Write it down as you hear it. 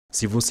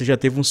Se você já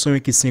teve um sonho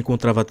em que se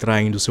encontrava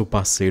traindo seu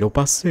parceiro ou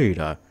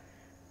parceira,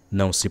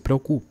 não se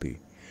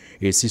preocupe.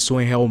 Esse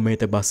sonho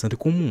realmente é bastante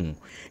comum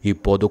e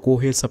pode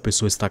ocorrer se a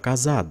pessoa está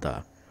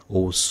casada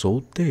ou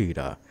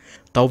solteira.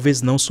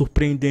 Talvez não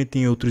surpreendente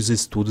em outros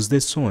estudos de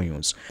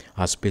sonhos,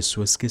 as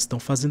pessoas que estão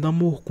fazendo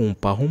amor com um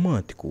par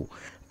romântico.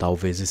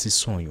 Talvez esse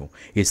sonho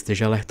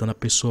esteja alertando a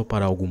pessoa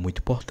para algo muito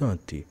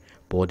importante.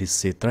 Pode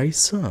ser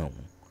traição,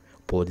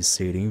 pode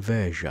ser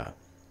inveja.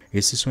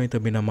 Esse sonho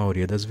também, na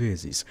maioria das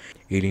vezes,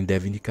 ele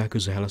deve indicar que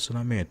os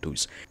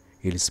relacionamentos,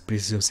 eles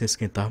precisam se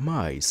esquentar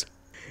mais.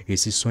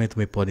 Esse sonho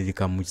também pode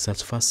indicar muita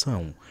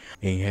satisfação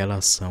em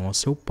relação ao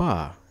seu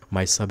par,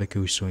 mas sabe que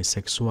os sonhos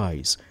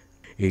sexuais,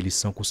 eles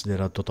são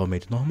considerados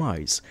totalmente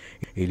normais,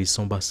 eles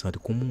são bastante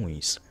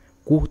comuns.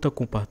 Curta,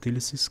 compartilhe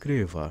e se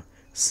inscreva,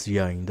 se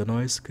ainda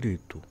não é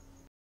inscrito.